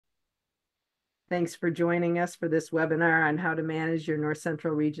Thanks for joining us for this webinar on how to manage your North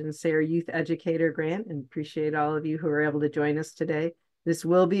Central Region SARE Youth Educator grant, and appreciate all of you who are able to join us today. This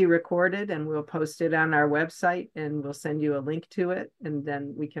will be recorded and we'll post it on our website, and we'll send you a link to it. And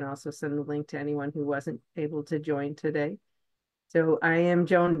then we can also send the link to anyone who wasn't able to join today. So I am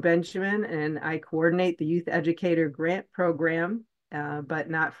Joan Benjamin, and I coordinate the Youth Educator grant program, but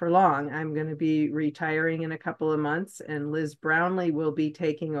not for long. I'm going to be retiring in a couple of months, and Liz Brownlee will be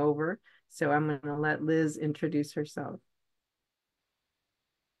taking over. So I'm going to let Liz introduce herself.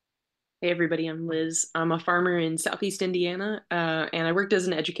 Hey everybody, I'm Liz. I'm a farmer in Southeast Indiana, and I worked as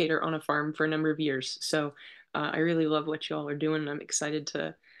an educator on a farm for a number of years. So I really love what you all are doing. I'm excited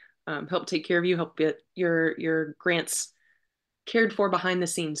to help take care of you, help get your grants cared for behind the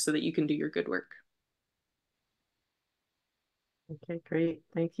scenes so that you can do your good work. Okay, great.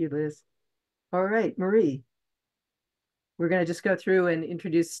 Thank you, Liz. All right, Marie. We're going to just go through and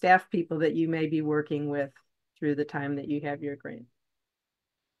introduce staff people that you may be working with through the time that you have your grant.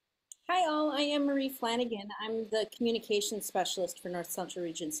 Hi all, I am Marie Flanagan. I'm the communications specialist for North Central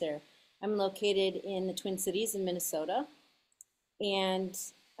Region SARE. I'm located in the Twin Cities in Minnesota, and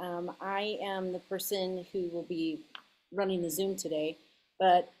I am the person who will be running the Zoom today,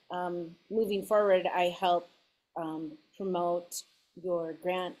 but moving forward, I help promote your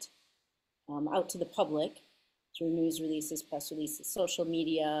grant out to the public through news releases, press releases, social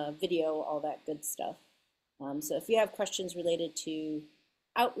media, video, all that good stuff. So if you have questions related to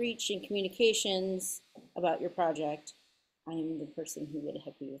outreach and communications about your project, I am the person who would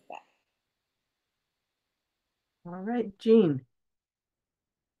help you with that. All right, Jean.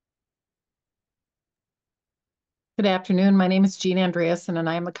 Good afternoon. My name is Jean Andreasen, and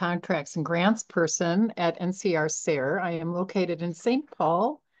I am a contracts and grants person at NCR-SARE. I am located in St.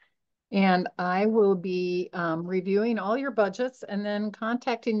 Paul, and I will be reviewing all your budgets and then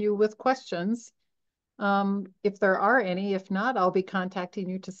contacting you with questions. If there are any. If not, I'll be contacting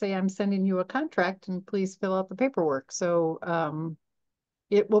you to say I'm sending you a contract and please fill out the paperwork. So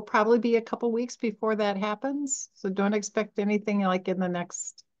it will probably be a couple weeks before that happens. So don't expect anything like in the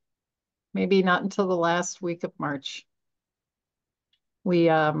next, maybe not until the last week of March. We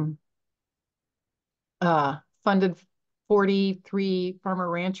funded 43 farmer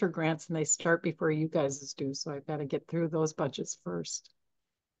rancher grants, and they start before you guys do. So I've got to get through those budgets first.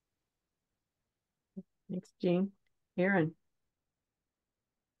 Thanks, Jean. Erin.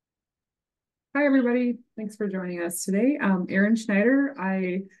 Hi, everybody. Thanks for joining us today. Erin Schneider.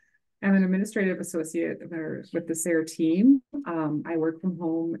 I am an administrative associate with the SARE team. I work from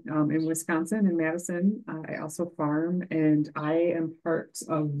home in Wisconsin and Madison. I also farm, and I am part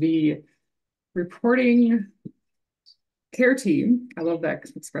of the reporting care team. I love that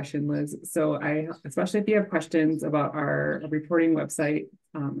expression, Liz. So especially if you have questions about our reporting website,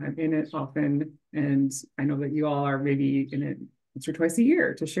 I'm in it often, and I know that you all are maybe in it once or twice a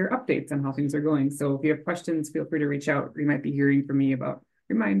year to share updates on how things are going. So if you have questions, feel free to reach out. You might be hearing from me about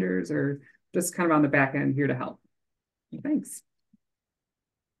reminders or just kind of on the back end here to help. Thanks.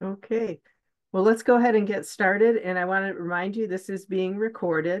 Okay, well, let's go ahead and get started. And I want to remind you, this is being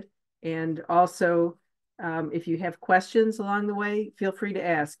recorded. And also, if you have questions along the way, feel free to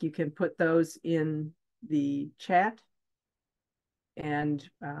ask. You can put those in the chat, and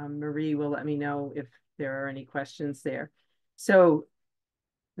Marie will let me know if there are any questions there. So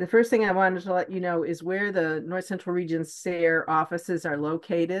the first thing I wanted to let you know is where the North Central Region SARE offices are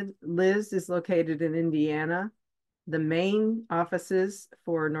located. Liz is located in Indiana. The main offices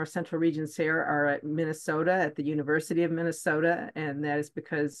for North Central Region SARE are at Minnesota, at the University of Minnesota, and that is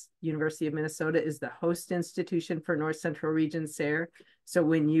because University of Minnesota is the host institution for North Central Region SARE. So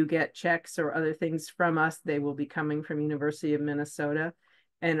when you get checks or other things from us, they will be coming from University of Minnesota.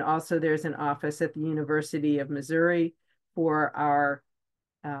 And also there's an office at the University of Missouri for our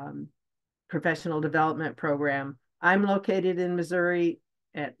professional development program. I'm located in Missouri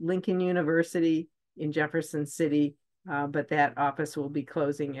at Lincoln University in Jefferson City, but that office will be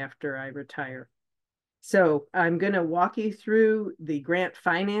closing after I retire. So I'm going to walk you through the grant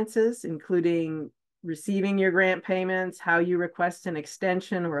finances, including receiving your grant payments, how you request an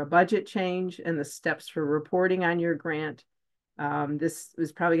extension or a budget change, and the steps for reporting on your grant. This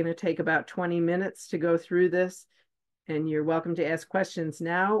is probably going to take about 20 minutes to go through this, and you're welcome to ask questions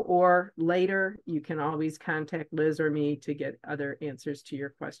now or later. You can always contact Liz or me to get other answers to your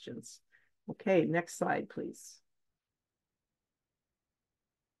questions. Okay, next slide, please.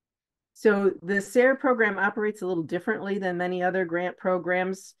 So the SARE program operates a little differently than many other grant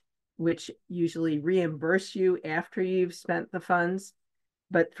programs, which usually reimburse you after you've spent the funds.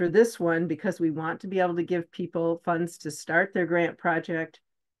 But for this one, because we want to be able to give people funds to start their grant project,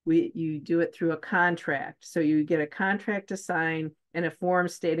 you do it through a contract. So you get a contract to sign and a form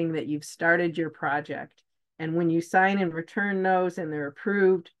stating that you've started your project. And when you sign and return those and they're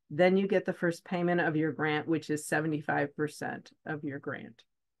approved, then you get the first payment of your grant, which is 75% of your grant.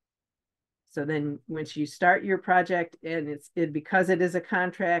 So then once you start your project and because it is a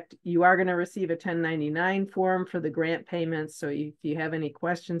contract, you are going to receive a 1099 form for the grant payments. So if you have any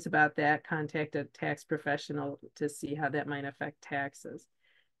questions about that, contact a tax professional to see how that might affect taxes.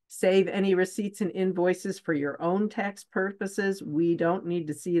 Save any receipts and invoices for your own tax purposes. We don't need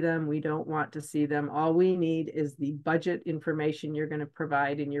to see them. We don't want to see them. All we need is the budget information you're going to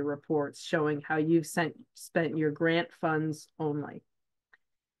provide in your reports showing how you've spent your grant funds only.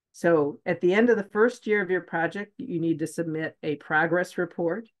 So at the end of the first year of your project, you need to submit a progress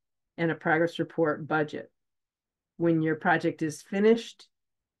report and a progress report budget. When your project is finished,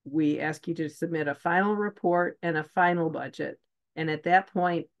 we ask you to submit a final report and a final budget. And at that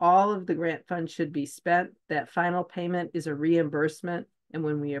point, all of the grant funds should be spent. That final payment is a reimbursement. And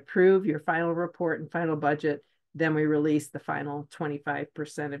when we approve your final report and final budget, then we release the final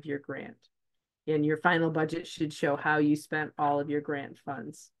 25% of your grant. And your final budget should show how you spent all of your grant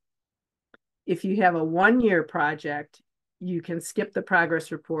funds. If you have a one-year project, you can skip the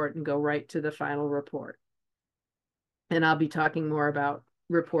progress report and go right to the final report. And I'll be talking more about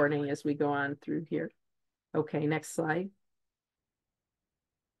reporting as we go on through here. Okay, next slide.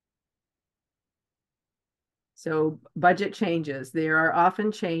 So budget changes. There are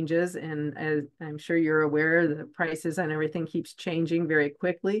often changes, and as I'm sure you're aware, the prices and everything keeps changing very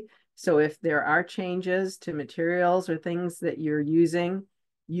quickly. So if there are changes to materials or things that you're using,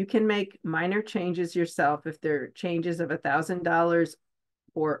 you can make minor changes yourself. If there are changes of $1,000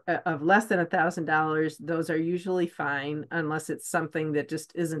 or of less than $1,000, those are usually fine unless it's something that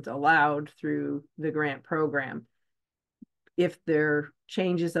just isn't allowed through the grant program. If there are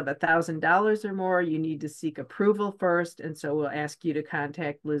changes of $1,000 or more, you need to seek approval first. And so we'll ask you to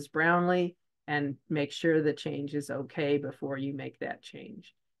contact Liz Brownlee and make sure the change is okay before you make that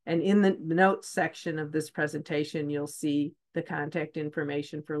change. And in the notes section of this presentation, you'll see the contact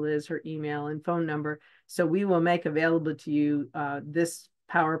information for Liz, her email and phone number. So we will make available to you this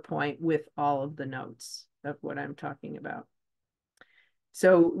PowerPoint with all of the notes of what I'm talking about.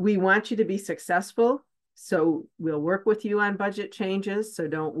 So we want you to be successful. So we'll work with you on budget changes. So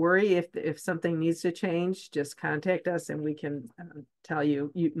don't worry if something needs to change, just contact us and we can tell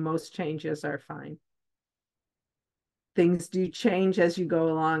you, most changes are fine. Things do change as you go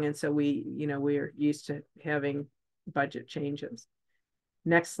along. And so we're used to having budget changes.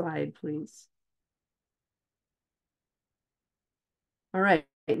 Next slide, please. All right,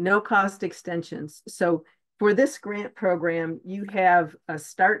 no cost extensions. So for this grant program, you have a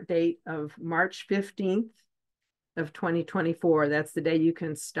start date of March 15th of 2024. That's the day you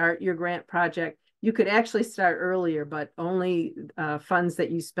can start your grant project. You could actually start earlier, but only funds that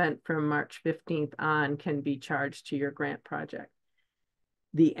you spent from March 15th on can be charged to your grant project.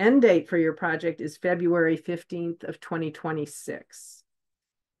 The end date for your project is February 15th of 2026.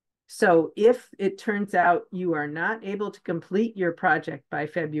 So if it turns out you are not able to complete your project by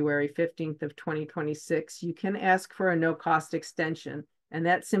February 15th of 2026, you can ask for a no-cost extension. And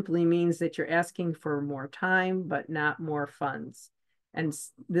that simply means that you're asking for more time, but not more funds. And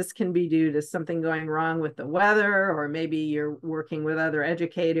this can be due to something going wrong with the weather, or maybe you're working with other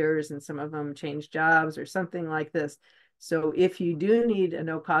educators and some of them change jobs or something like this. So if you do need a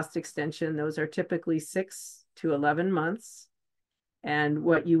no-cost extension, those are typically 6 to 11 months. And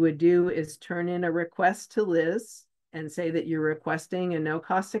what you would do is turn in a request to Liz and say that you're requesting a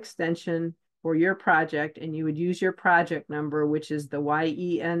no-cost extension for your project, and you would use your project number, which is the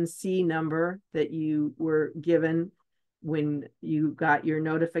YENC number that you were given when you got your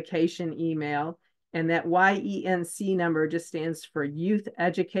notification email. And that YENC number just stands for Youth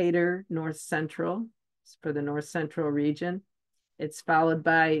Educator North Central. It's for the North Central region. It's followed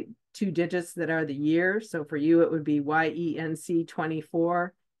by 2 digits that are the year. So for you, it would be YENC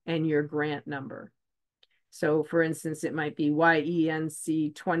 24 and your grant number. So for instance, it might be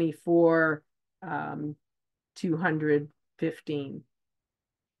YENC 24 215.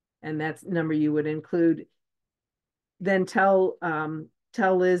 And that's the number you would include. Then tell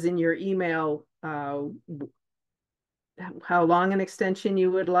Liz in your email how long an extension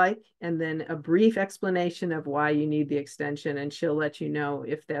you would like, and then a brief explanation of why you need the extension, and she'll let you know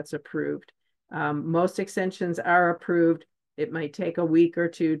if that's approved. Most extensions are approved. It might take a week or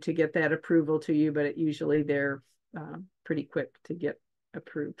two to get that approval to you, but usually they're pretty quick to get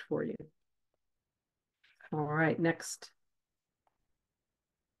approved for you. All right, next.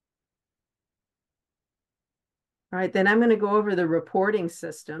 All right, then I'm going to go over the reporting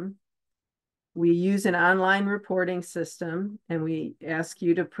system. We use an online reporting system, and we ask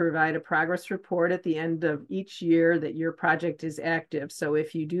you to provide a progress report at the end of each year that your project is active. So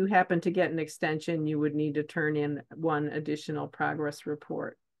if you do happen to get an extension, you would need to turn in one additional progress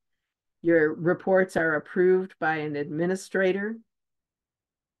report. Your reports are approved by an administrator,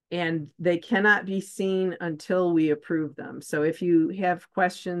 and they cannot be seen until we approve them. So if you have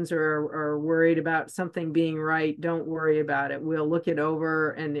questions or are worried about something being right, don't worry about it. We'll look it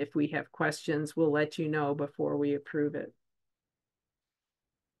over, and if we have questions, we'll let you know before we approve it.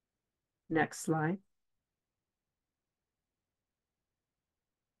 Next slide.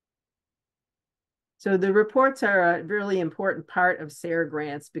 So the reports are a really important part of SARE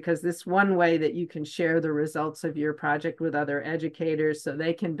grants, because this one way that you can share the results of your project with other educators so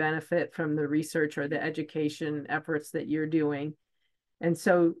they can benefit from the research or the education efforts that you're doing. And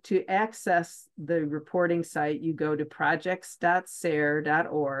so to access the reporting site, you go to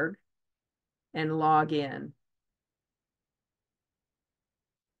projects.sare.org and log in.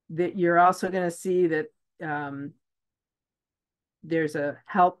 You're also going to see that there's a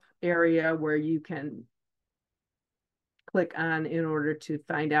help area where you can click on in order to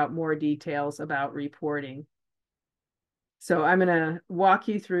find out more details about reporting. So I'm going to walk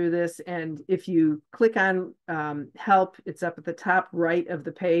you through this, and if you click on help, it's up at the top right of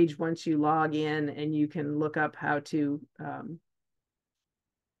the page once you log in, and you can look up how to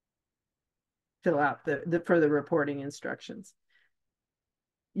fill out the further reporting instructions.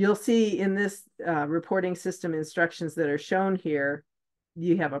 You'll see in this reporting system instructions that are shown here,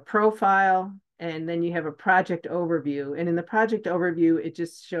 you have a profile, and then you have a project overview. And in the project overview, it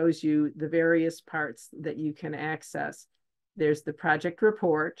just shows you the various parts that you can access. There's the project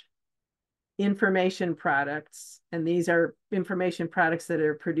report, information products, and these are information products that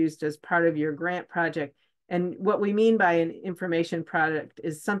are produced as part of your grant project. And what we mean by an information product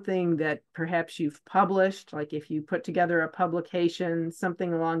is something that perhaps you've published, like if you put together a publication,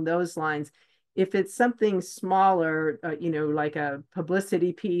 something along those lines. If it's something smaller, like a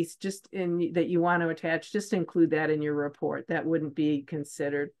publicity piece that you want to attach, just include that in your report. That wouldn't be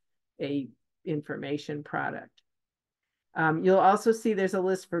considered a information product. You'll also see there's a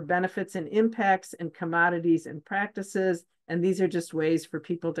list for benefits and impacts and commodities and practices. And these are just ways for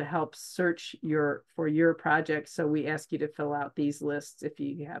people to help search for your project. So we ask you to fill out these lists if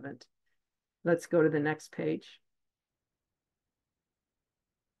you haven't. Let's go to the next page.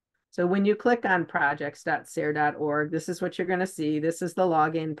 So when you click on projects.sare.org, this is what you're going to see. This is the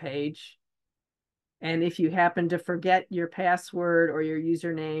login page. And if you happen to forget your password or your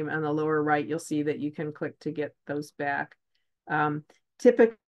username, on the lower right, you'll see that you can click to get those back.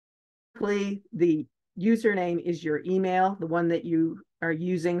 Typically, the username is your email, the one that you are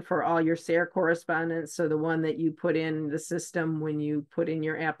using for all your SARE correspondence. So the one that you put in the system when you put in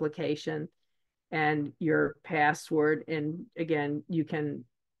your application, and your password. And again, you can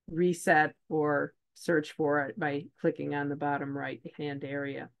reset or search for it by clicking on the bottom right-hand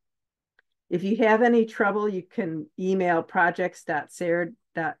area. If you have any trouble, you can email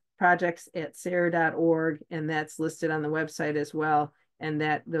projects@sare.org, and that's listed on the website as well. And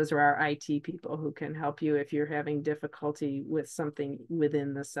those are our IT people who can help you if you're having difficulty with something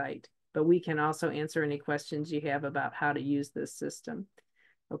within the site. But we can also answer any questions you have about how to use this system.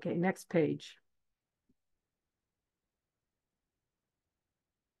 Okay, next page.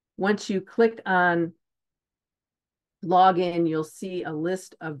 Once you click on login, you'll see a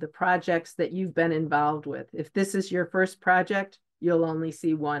list of the projects that you've been involved with. If this is your first project, you'll only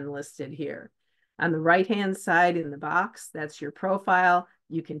see one listed here. On the right-hand side in the box, that's your profile.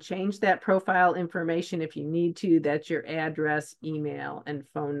 You can change that profile information if you need to. That's your address, email, and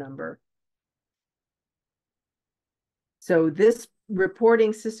phone number. So this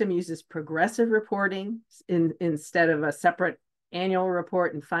reporting system uses progressive reporting instead of a separate annual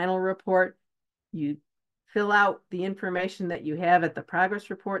report and final report. You fill out the information that you have at the progress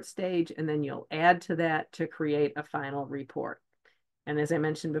report stage, and then you'll add to that to create a final report. And as I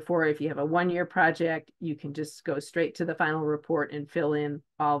mentioned before, if you have a one-year project, you can just go straight to the final report and fill in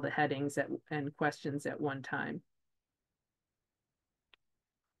all the headings and questions at one time.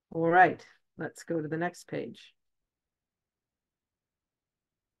 All right, let's go to the next page.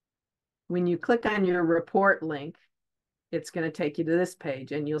 When you click on your report link, it's going to take you to this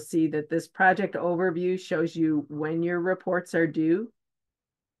page, and you'll see that this project overview shows you when your reports are due.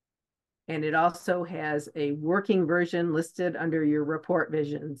 And it also has a working version listed under your report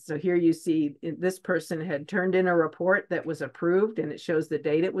vision. So here you see this person had turned in a report that was approved, and it shows the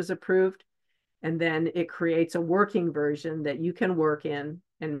date it was approved. And then it creates a working version that you can work in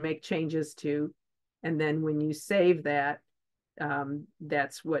and make changes to. And then when you save that,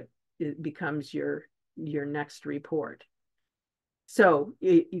 that's what it becomes your next report. So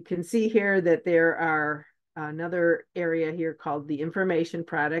you can see here that there are another area here called the information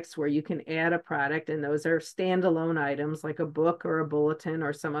products, where you can add a product, and those are standalone items like a book or a bulletin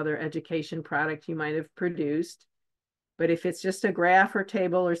or some other education product you might have produced. But if it's just a graph or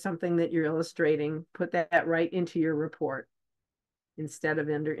table or something that you're illustrating, put that right into your report instead of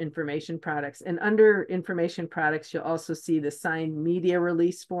under information products. And under information products, you'll also see the signed media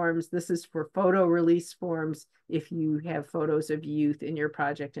release forms. This is for photo release forms if you have photos of youth in your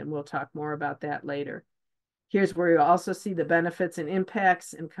project, and we'll talk more about that later. Here's where you'll also see the benefits and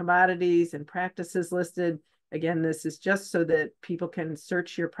impacts and commodities and practices listed. Again, this is just so that people can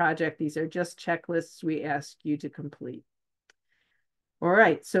search your project. These are just checklists we ask you to complete. All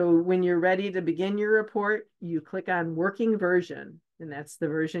right, so when you're ready to begin your report, you click on working version, and that's the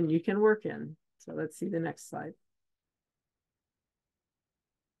version you can work in. So let's see the next slide.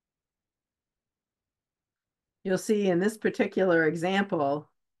 You'll see in this particular example,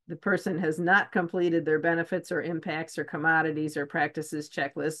 the person has not completed their benefits or impacts or commodities or practices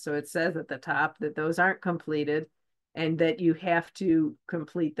checklist. So it says at the top that those aren't completed and that you have to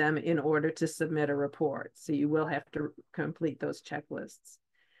complete them in order to submit a report. So you will have to complete those checklists.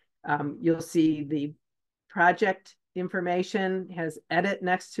 You'll see the project information has edit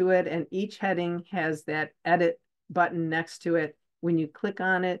next to it, and each heading has that edit button next to it. When you click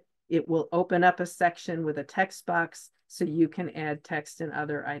on it, it will open up a section with a text box so you can add text and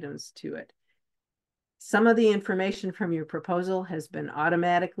other items to it. Some of the information from your proposal has been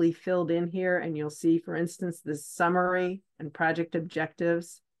automatically filled in here, and you'll see, for instance, the summary and project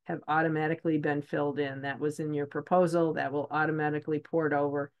objectives have automatically been filled in. That was in your proposal. That will automatically port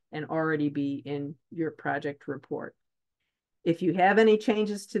over and already be in your project report. If you have any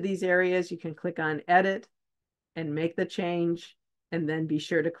changes to these areas, you can click on Edit and make the change, and then be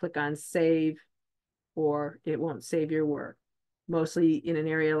sure to click on Save, or it won't save your work. Mostly in an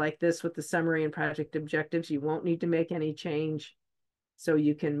area like this with the summary and project objectives, you won't need to make any change, so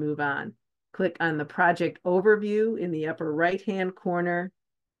you can move on. Click on the project overview in the upper right-hand corner,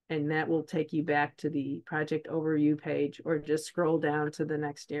 and that will take you back to the project overview page, or just scroll down to the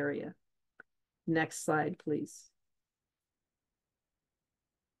next area. Next slide, please.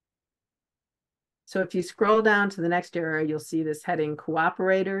 So if you scroll down to the next area, you'll see this heading,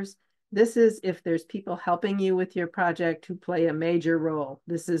 Cooperators. This is if there's people helping you with your project who play a major role.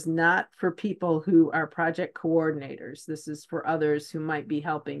 This is not for people who are project coordinators. This is for others who might be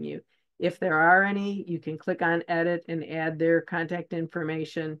helping you. If there are any, you can click on Edit and add their contact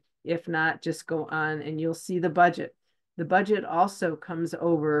information. If not, just go on and you'll see the budget. The budget also comes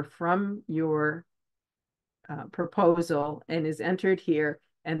over from your proposal and is entered here.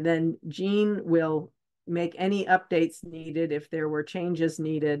 And then Jean will make any updates needed if there were changes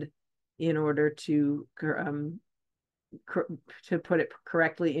needed in order to put it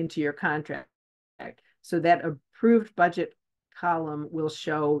correctly into your contract. So that approved budget column will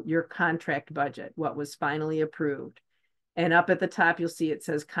show your contract budget, what was finally approved. And up at the top, you'll see it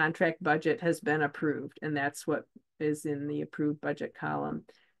says contract budget has been approved, and that's what is in the approved budget column.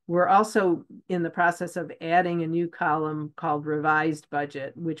 We're also in the process of adding a new column called revised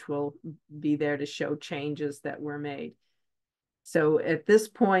budget, which will be there to show changes that were made. So at this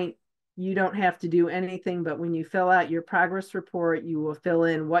point, you don't have to do anything, but when you fill out your progress report, you will fill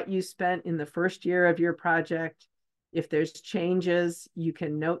in what you spent in the first year of your project. If there's changes, you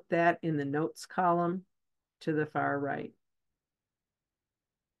can note that in the notes column to the far right.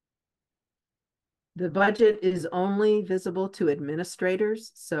 The budget is only visible to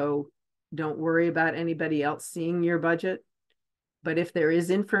administrators, so don't worry about anybody else seeing your budget. But if there is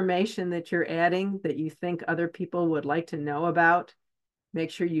information that you're adding that you think other people would like to know about, make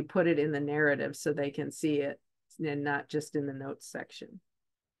sure you put it in the narrative so they can see it and not just in the notes section.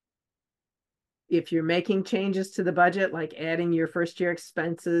 If you're making changes to the budget, like adding your first year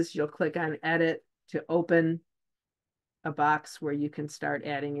expenses, you'll click on Edit to open a box where you can start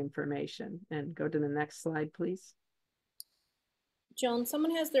adding information. And go to the next slide, please. Joan,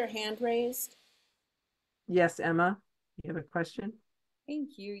 someone has their hand raised. Yes, Emma, you have a question?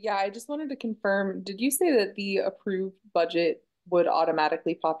 Thank you. Yeah, I just wanted to confirm, did you say that the approved budget would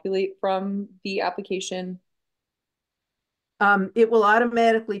automatically populate from the application? It will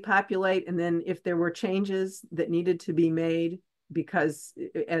automatically populate, and then if there were changes that needed to be made, because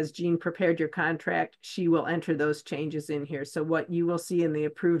as Jean prepared your contract, she will enter those changes in here. So what you will see in the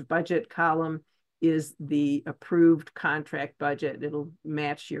approved budget column is the approved contract budget. It'll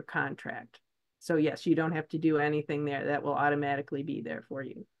match your contract. So yes, you don't have to do anything there. That will automatically be there for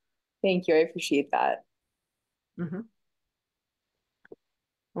you. Thank you. I appreciate that. Mm-hmm.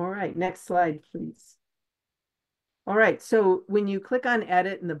 All right, next slide, please. All right, so when you click on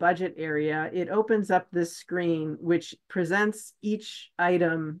edit in the budget area, it opens up this screen, which presents each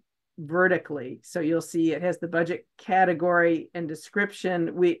item vertically. So you'll see it has the budget category and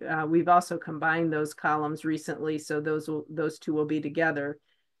description. We've also combined those columns recently, so those two will be together.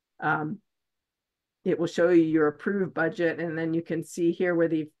 It will show you your approved budget, and then you can see here where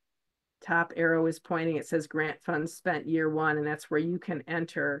the top arrow is pointing, it says grant funds spent year one, and that's where you can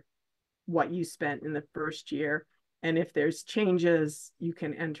enter what you spent in the first year. And if there's changes, you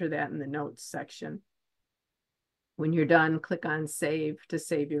can enter that in the notes section. When you're done, click on save to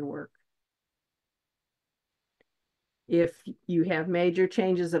save your work. If you have major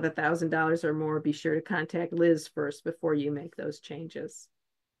changes of $1,000 or more, be sure to contact Liz first before you make those changes.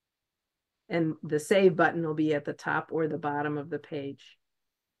 And the save button will be at the top or the bottom of the page.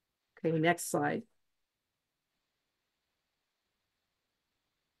 Okay, next slide.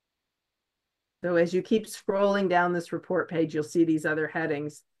 So as you keep scrolling down this report page, you'll see these other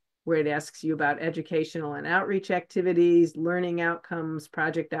headings where it asks you about educational and outreach activities, learning outcomes,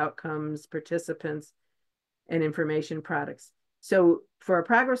 project outcomes, participants, and information products. So for a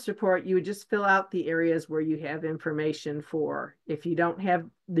progress report, you would just fill out the areas where you have information for. If you don't have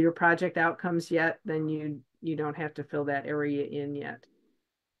your project outcomes yet, then you don't have to fill that area in yet.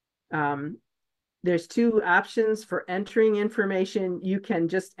 There's two options for entering information. You can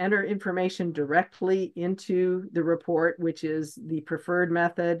just enter information directly into the report, which is the preferred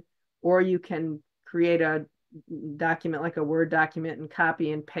method, or you can create a document like a Word document and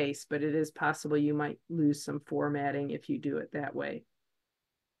copy and paste, but it is possible you might lose some formatting if you do it that way.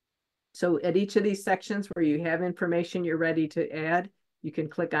 So at each of these sections where you have information you're ready to add, you can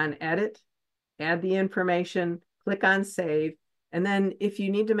click on edit, add the information, click on save. And then if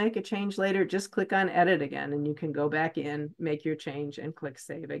you need to make a change later, just click on edit again and you can go back in, make your change and click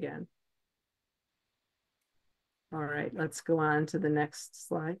save again. All right, let's go on to the next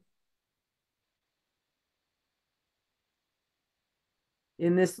slide.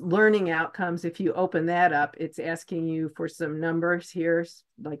 In this learning outcomes, if you open that up, it's asking you for some numbers here,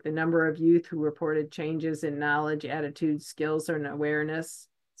 like the number of youth who reported changes in knowledge, attitude, skills, or awareness.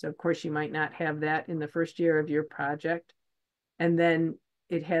 So of course you might not have that in the first year of your project. And then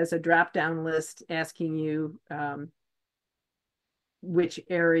it has a drop-down list asking you which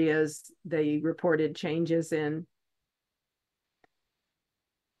areas they reported changes in.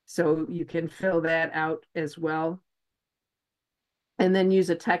 So you can fill that out as well. And then use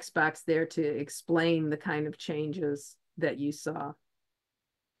a text box there to explain the kind of changes that you saw.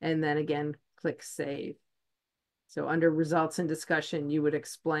 And then again, click save. So under results and discussion, you would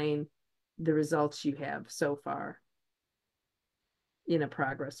explain the results you have so far in a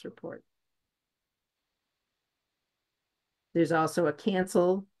progress report. There's also a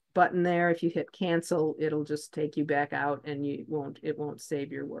cancel button there. If you hit cancel, it'll just take you back out and it won't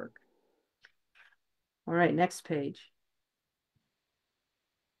save your work. All right, next page.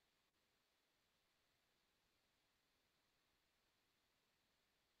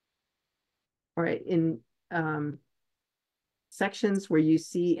 All right, in sections where you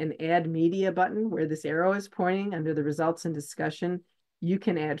see an add media button where this arrow is pointing under the results and discussion, you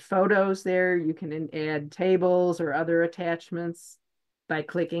can add photos there. You can add tables or other attachments by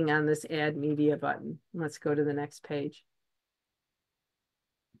clicking on this add media button. Let's go to the next page.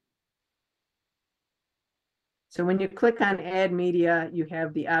 So when you click on add media, you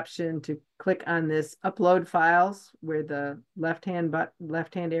have the option to click on this upload files where the left-hand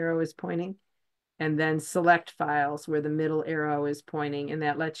arrow is pointing, and then select files where the middle arrow is pointing, and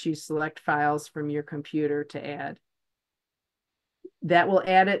that lets you select files from your computer to add. That will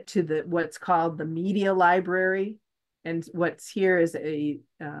add it to what's called the media library. And what's here is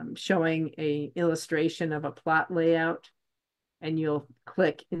showing a illustration of a plot layout. And you'll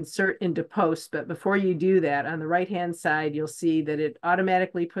click insert into post. But before you do that, on the right-hand side, you'll see that it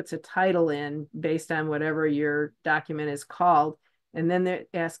automatically puts a title in based on whatever your document is called. And then it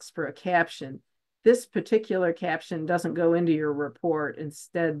asks for a caption. This particular caption doesn't go into your report.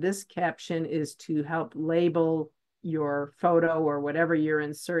 Instead, this caption is to help label your photo or whatever you're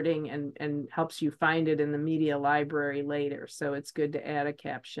inserting and helps you find it in the media library later. So it's good to add a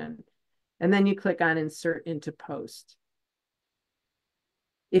caption. And then you click on insert into post.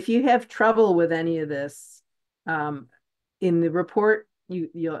 If you have trouble with any of this, in the report,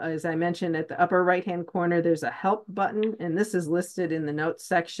 you'll, as I mentioned, at the upper right-hand corner, there's a help button, and this is listed in the notes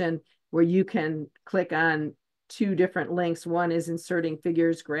section where you can click on two different links. One is inserting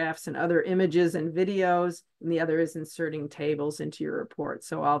figures, graphs, and other images and videos, and the other is inserting tables into your report.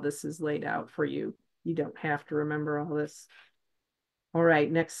 So all this is laid out for you. You don't have to remember all this. All right,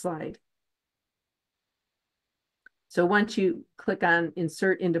 next slide. So once you click on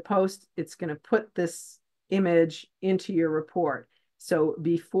insert into post, it's going to put this image into your report. So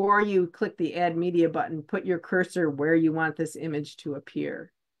before you click the add media button, put your cursor where you want this image to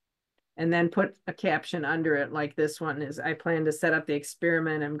appear. And then put a caption under it, like this one is, I plan to set up the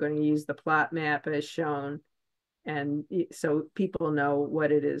experiment. I'm going to use the plot map as shown. And so people know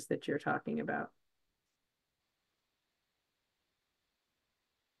what it is that you're talking about.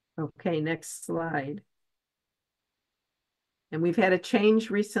 Okay, next slide. And we've had a change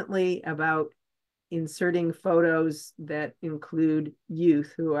recently about inserting photos that include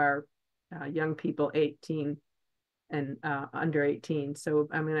youth who are young people 18 and under 18. So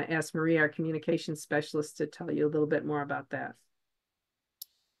I'm going to ask Marie, our communications specialist, to tell you a little bit more about that.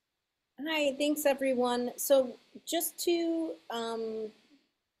 Hi, thanks everyone. So just to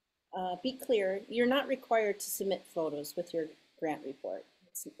be clear, you're not required to submit photos with your grant report.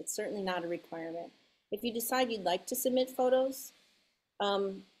 It's certainly not a requirement. If you decide you'd like to submit photos,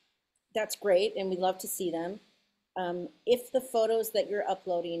 that's great, and we'd love to see them. If the photos that you're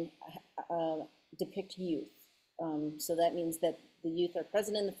uploading depict youth, so that means that the youth are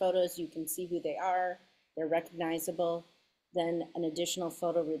present in the photos, you can see who they are, they're recognizable, then an additional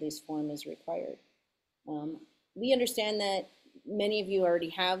photo release form is required. We understand that many of you already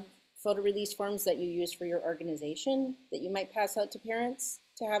have photo release forms that you use for your organization that you might pass out to parents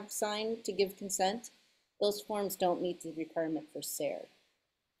to have signed to give consent. Those forms don't meet the requirement for SARE.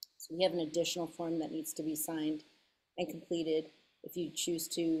 So we have an additional form that needs to be signed and completed if you choose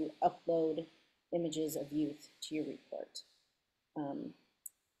to upload images of youth to your report.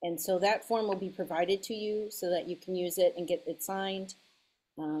 And so that form will be provided to you so that you can use it and get it signed.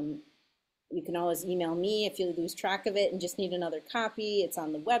 You can always email me if you lose track of it and just need another copy. It's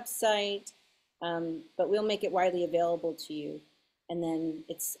on the website, but we'll make it widely available to you. And then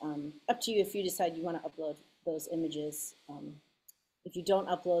it's up to you if you decide you want to upload those images. If you don't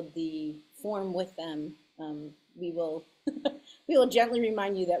upload the form with them, we will we will gently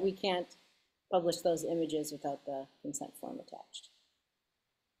remind you that we can't publish those images without the consent form attached.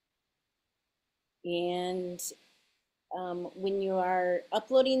 And when you are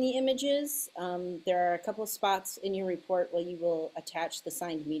uploading the images, there are a couple of spots in your report where you will attach the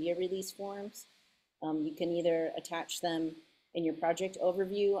signed media release forms. You can either attach them in your project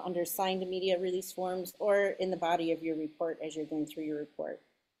overview under signed media release forms, or in the body of your report as you're going through your report.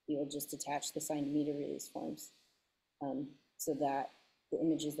 You will just attach the signed media release forms so that the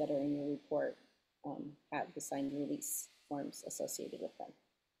images that are in your report have the signed release forms associated with them.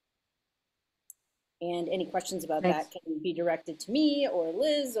 And any questions about Thanks. that can be directed to me or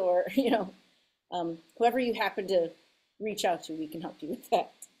Liz or whoever you happen to reach out to, we can help you with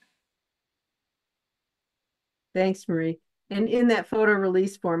that. Thanks, Marie. And in that photo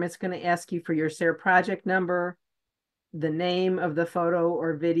release form, it's going to ask you for your SARE project number, the name of the photo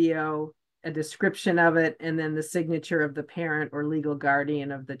or video, a description of it, and then the signature of the parent or legal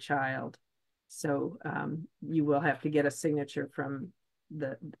guardian of the child. So you will have to get a signature from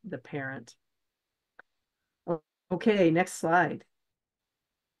the parent. Okay, next slide.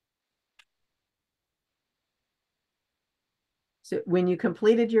 So when you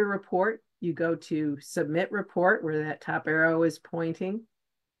completed your report, you go to Submit Report, where that top arrow is pointing.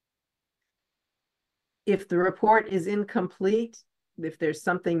 If the report is incomplete, if there's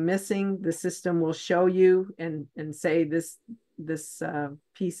something missing, the system will show you and say this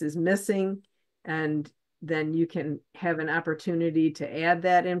piece is missing, and then you can have an opportunity to add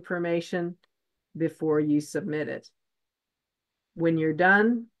that information before you submit it. When you're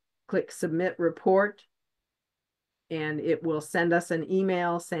done, click Submit Report, and it will send us an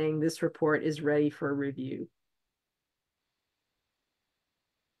email saying this report is ready for review.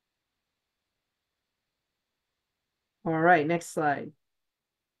 All right, next slide.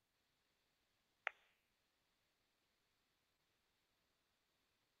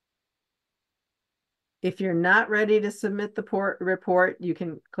 If you're not ready to submit the report, you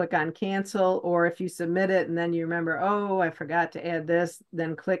can click on cancel, or if you submit it and then you remember, oh, I forgot to add this,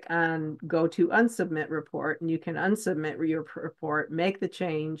 then click on go to unsubmit report, and you can unsubmit your report, make the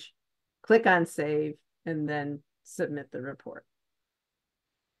change, click on save, and then submit the report.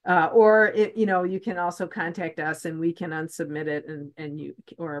 Or you can also contact us and we can unsubmit it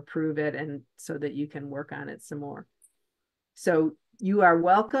or approve it, and so that you can work on it some more. So you are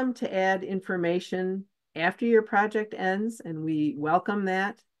welcome to add information after your project ends, and we welcome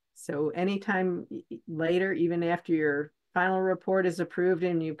that. So anytime later, even after your final report is approved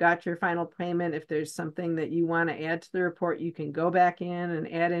and you've got your final payment, if there's something that you want to add to the report, you can go back in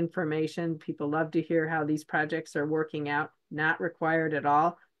and add information. People love to hear how these projects are working out. Not required at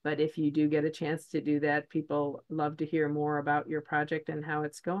all, but if you do get a chance to do that, people love to hear more about your project and how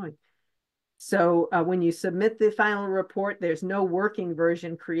it's going. So when you submit the final report, there's no working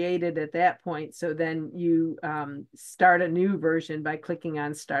version created at that point. So then you start a new version by clicking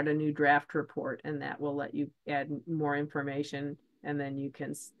on Start a New Draft Report, and that will let you add more information, and then you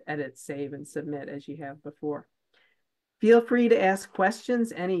can edit, save, and submit as you have before. Feel free to ask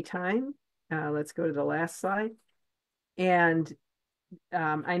questions anytime. Let's go to the last slide. And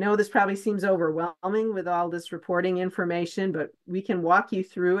I know this probably seems overwhelming with all this reporting information, but we can walk you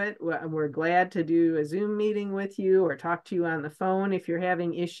through it. We're glad to do a Zoom meeting with you or talk to you on the phone if you're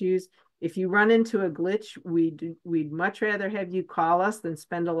having issues. If you run into a glitch, we'd much rather have you call us than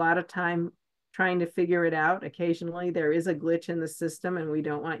spend a lot of time trying to figure it out. Occasionally there is a glitch in the system, and we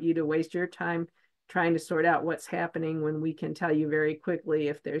don't want you to waste your time trying to sort out what's happening when we can tell you very quickly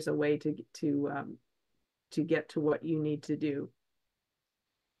if there's a way to get to what you need to do.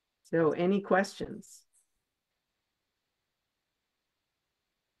 So any questions?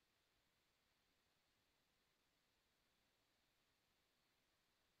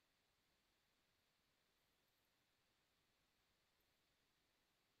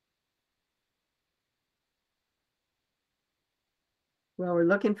 Well, we're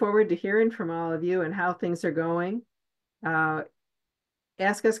looking forward to hearing from all of you and how things are going.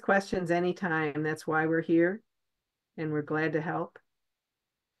 Ask us questions anytime. That's why we're here, and we're glad to help.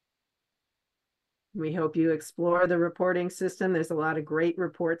 We hope you explore the reporting system. There's a lot of great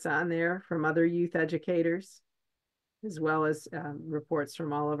reports on there from other youth educators, as well as reports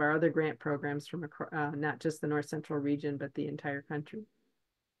from all of our other grant programs from not just the North Central region, but the entire country.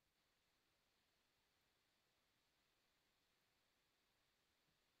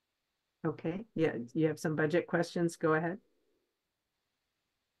 Okay, yeah, you have some budget questions, go ahead.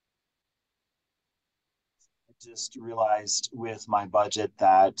 I just realized with my budget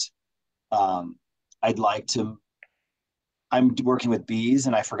that I'd like to, I'm working with bees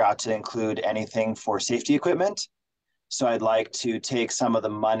and I forgot to include anything for safety equipment. So I'd like to take some of the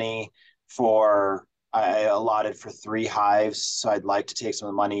money I allotted for 3 hives. So I'd like to take some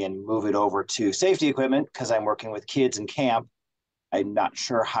of the money and move it over to safety equipment because I'm working with kids in camp. I'm not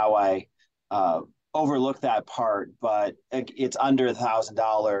sure how I overlooked that part, but it's under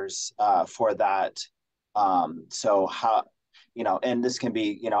 $1,000 for that. So how, and this can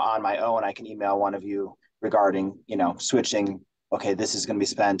be, on my own, I can email one of you regarding, switching, okay, this is going to be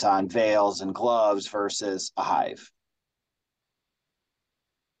spent on veils and gloves versus a hive.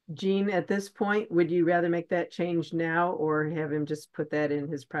 Gene, at this point, would you rather make that change now or have him just put that in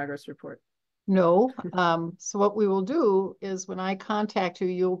his progress report? No. So what we will do is when I contact you,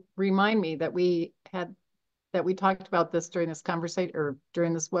 you'll remind me that we talked about this during this conversation or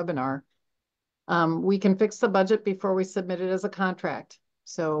during this webinar. We can fix the budget before we submit it as a contract.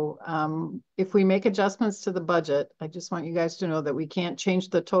 So if we make adjustments to the budget, I just want you guys to know that we can't change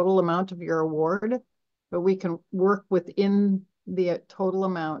the total amount of your award, but we can work within the total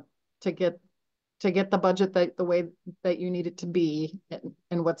amount to get the budget the way that you need it to be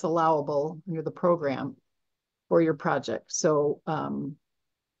and what's allowable under the program for your project. So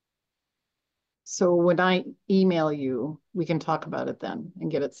so when I email you, we can talk about it then and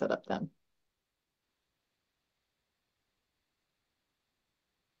get it set up then.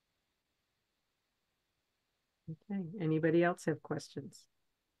 Okay, anybody else have questions?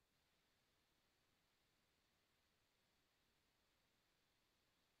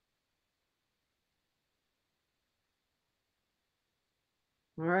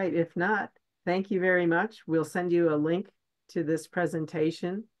 All right, if not, thank you very much. We'll send you a link to this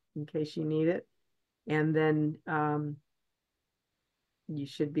presentation in case you need it. And then you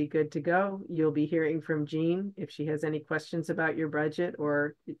should be good to go. You'll be hearing from Jean if she has any questions about your budget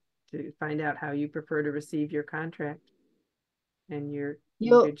or to find out how you prefer to receive your contract. And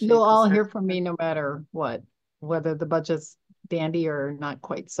You'll all hear from me no matter what, whether the budget's dandy or not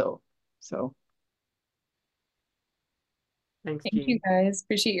quite so. So thanks, Thank Jean. you guys.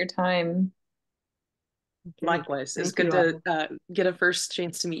 Appreciate your time. Okay. Likewise, it's Thank good to get a first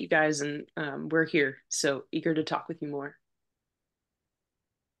chance to meet you guys, and we're here, so eager to talk with you more.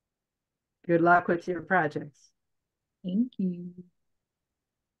 Good luck with your projects. Thank you.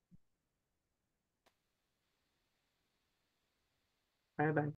 Bye-bye.